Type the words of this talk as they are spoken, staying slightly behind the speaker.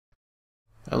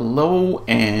Hello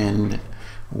and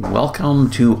welcome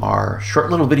to our short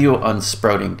little video on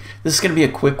sprouting. This is going to be a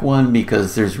quick one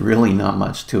because there's really not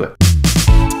much to it.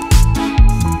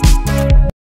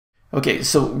 Okay,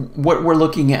 so what we're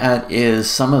looking at is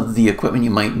some of the equipment you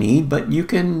might need, but you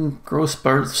can grow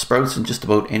sprouts in just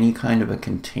about any kind of a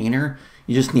container.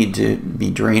 You just need to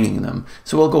be draining them.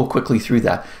 So we'll go quickly through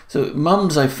that. So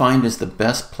Mums, I find, is the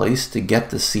best place to get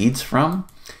the seeds from.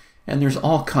 And there's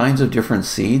all kinds of different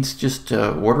seeds. Just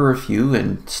order a few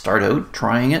and start out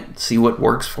trying it, see what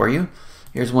works for you.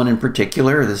 Here's one in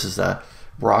particular. This is a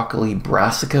broccoli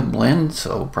brassica blend,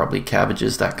 so probably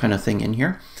cabbages, that kind of thing in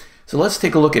here. So let's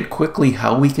take a look at quickly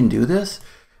how we can do this.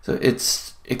 So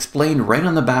it's explained right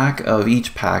on the back of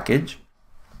each package.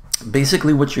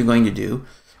 Basically what you're going to do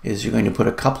is you're going to put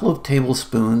a couple of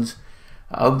tablespoons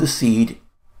of the seed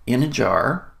in a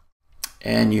jar,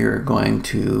 and you're going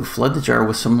to flood the jar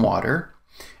with some water,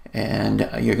 and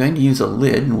you're going to use a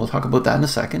lid, and we'll talk about that in a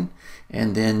second.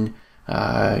 And then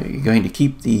you're going to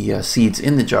keep the seeds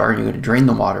in the jar, and you're going to drain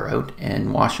the water out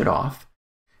and wash it off.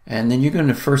 And then you're going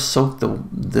to first soak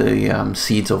the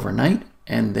seeds overnight,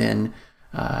 and then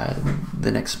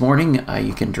the next morning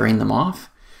you can drain them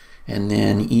off. And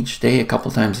then each day, a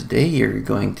couple times a day, you're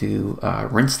going to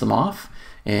rinse them off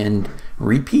and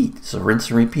repeat. So rinse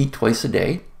and repeat twice a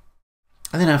day.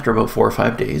 And then after about 4 or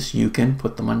 5 days, you can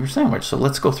put them on your sandwich. So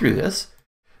let's go through this.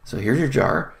 So here's your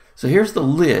jar. So here's the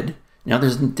lid. Now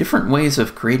there's different ways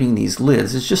of creating these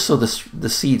lids. It's just so the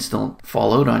seeds don't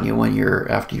fall out on you when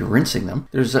after you're rinsing them.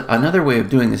 There's another way of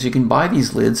doing this. You can buy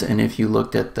these lids, and if you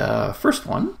looked at the first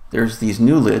one, there's these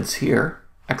new lids here.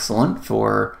 Excellent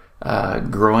for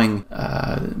growing,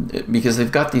 because they've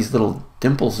got these little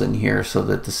dimples in here so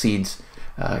that the seeds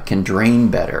can drain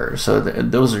better. So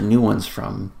those are new ones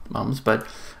from Mums, but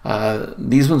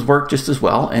these ones work just as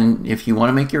well. And if you want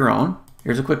to make your own,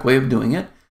 here's a quick way of doing it.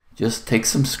 Just take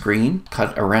some screen,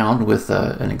 cut around with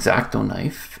an X-Acto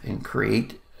knife, and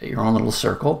create your own little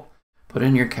circle. Put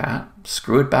in your cat,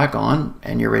 screw it back on,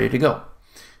 and you're ready to go.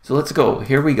 So let's go.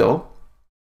 Here we go.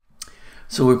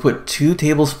 So we put 2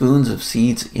 tablespoons of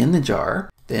seeds in the jar.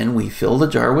 Then we fill the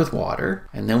jar with water,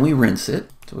 and then we rinse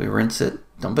it. So we rinse it,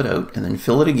 dump it out, and then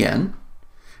fill it again,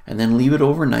 and then leave it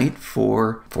overnight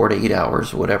for 4 to 8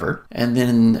 hours, whatever, and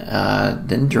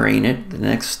then drain it the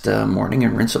next morning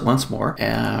and rinse it once more.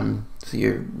 So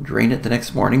you drain it the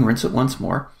next morning, rinse it once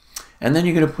more, and then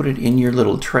you're going to put it in your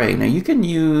little tray. Now you can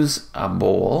use a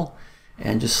bowl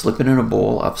and just slip it in a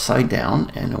bowl upside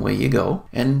down, and away you go.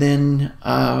 And then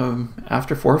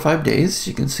after 4 or 5 days,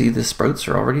 you can see the sprouts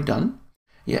are already done.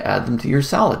 You add them to your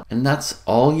salad, and that's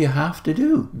all you have to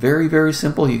do. Very, very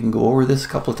simple. You can go over this a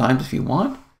couple of times if you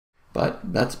want, but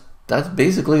that's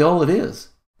basically all it is.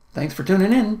 Thanks for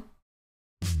tuning in.